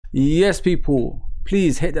Yes, people,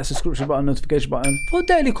 please hit that subscription button, notification button for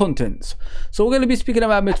daily contents. So we're going to be speaking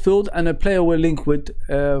about midfield and a player we're linked with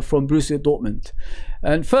from Borussia Dortmund.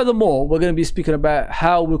 And furthermore, we're going to be speaking about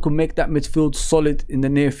how we can make that midfield solid in the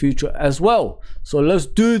near future as well. So let's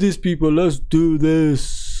do this, people. Let's do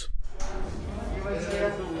this.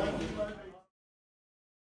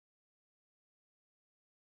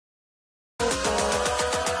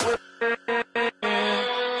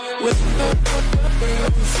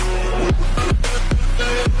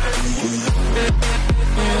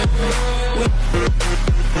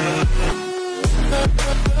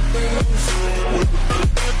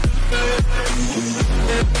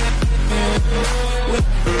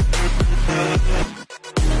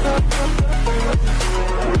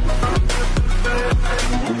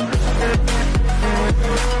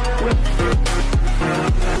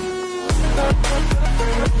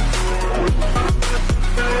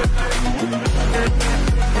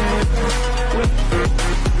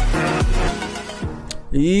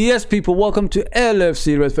 Yes, people, welcome to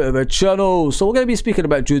LFC Red Forever channel. So we're going to be speaking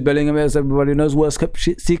about Jude Bellingham, as everybody knows, worst kept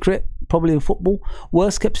secret probably in football.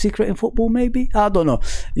 Worst kept secret in football, maybe? I don't know.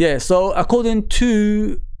 Yeah, so according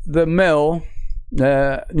to the Mail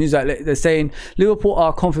news outlet, they're saying Liverpool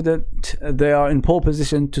are confident they are in pole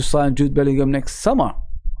position to sign Jude Bellingham next summer.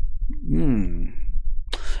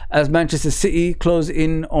 As Manchester City close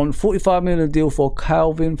in on £45 million deal for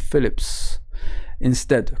Calvin Phillips.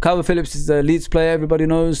 Instead, Calvin Phillips is a Leeds player, everybody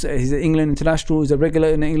knows. He's an England international. He's a regular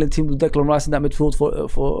in the England team with Declan Rice in that midfield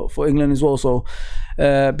for England as well. So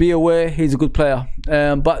be aware, he's a good player.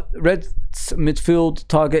 But Red's midfield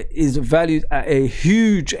target is valued at a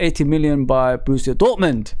huge 80 million by Borussia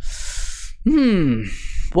Dortmund.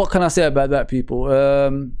 What can I say about that, people?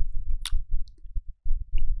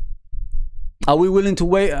 Are we willing to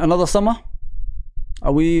wait another summer?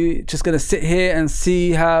 Are we just going to sit here and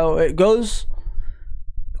see how it goes?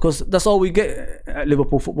 Because that's all we get at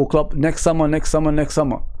Liverpool Football Club. Next summer, next summer, next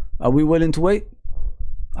summer. Are we willing to wait?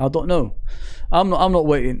 I don't know. I'm not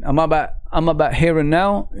waiting. I'm about here and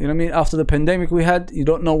now. You know what I mean? After the pandemic we had, you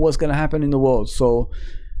don't know what's going to happen in the world. So,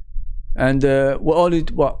 and we're only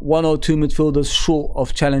one or two midfielders short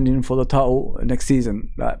of challenging for the title next season.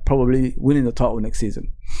 Like probably winning the title next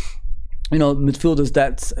season. You know, midfielders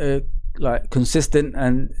that's like consistent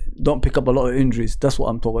and don't pick up a lot of injuries. That's what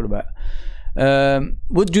I'm talking about.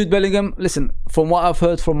 With Jude Bellingham, listen, from what I've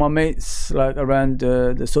heard from my mates like around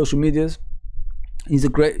the social medias, he's a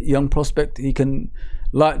great young prospect. He can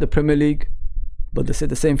light the Premier League, but they said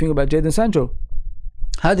the same thing about Jadon Sancho.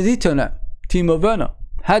 How did he turn out? Timo Werner,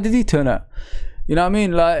 how did he turn out? You know what I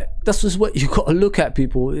mean? Like, that's just what you got to look at,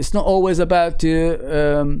 people. It's not always about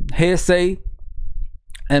hearsay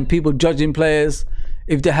and people judging players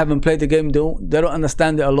if they haven't played the game. They don't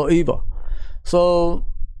understand it a lot either. So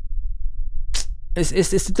it's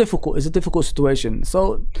a difficult situation.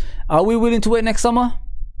 So are we willing to wait next summer?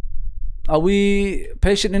 Are we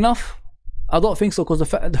patient enough? I don't think so, because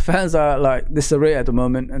the fans are like disarray at the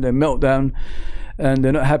moment, and they're meltdown, and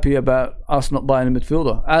they're not happy about us not buying a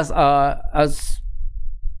midfielder, as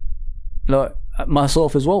like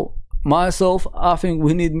myself as well. I think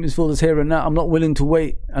we need midfielders here and now. I'm not willing to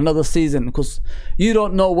wait another season, because you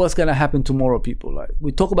don't know what's going to happen tomorrow, people. Like,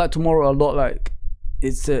 we talk about tomorrow a lot, like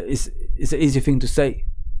it's an easy thing to say.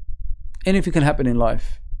 Anything can happen in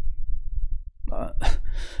life,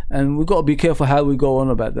 and we've got to be careful how we go on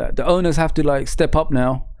about that. The owners have to like step up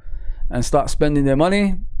now and start spending their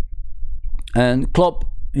money, and Klopp,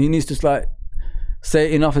 he needs to like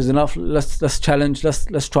say enough is enough. Let's challenge.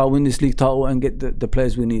 Let's try win this league title and get the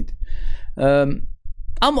players we need. I'm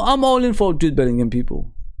all in for Jude Bellingham,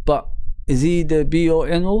 people, but is he the be or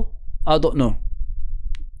end all? I don't know.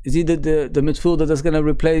 Is he the midfielder that's going to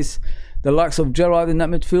replace the likes of Gerrard in that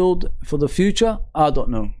midfield for the future? I don't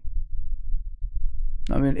know.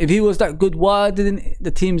 I mean, if he was that good, why didn't the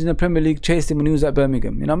teams in the Premier League chase him when he was at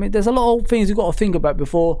Birmingham? You know what I mean? There's a lot of things you got to think about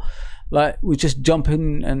before, like, we just jump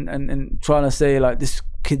in and trying to say like this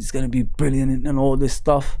kid's going to be brilliant and all this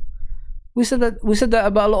stuff. We said that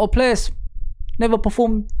about a lot of players. Never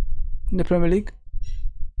performed in the Premier League.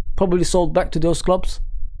 Probably sold back to those clubs.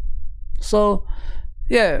 So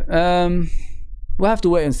yeah, we'll have to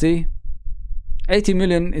wait and see. 80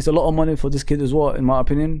 million is a lot of money for this kid as well, in my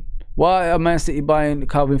opinion. Why are Man City buying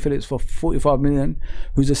Calvin Phillips for 45 million,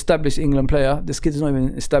 who's an established England player? This kid's not even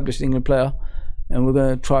an established England player, and we're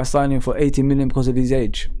going to try signing him for 80 million because of his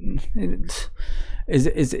age. Is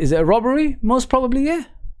it a robbery? Most probably, yeah.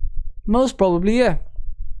 Most probably, yeah.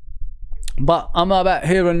 But I'm about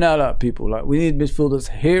here and now, like, people. Like, we need midfielders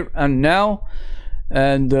here and now,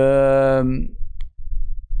 and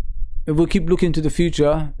if we keep looking to the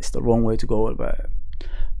future, it's the wrong way to go about it.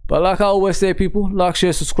 But like I always say, people, like,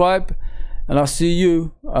 share, subscribe, and I'll see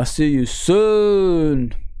you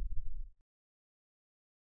soon.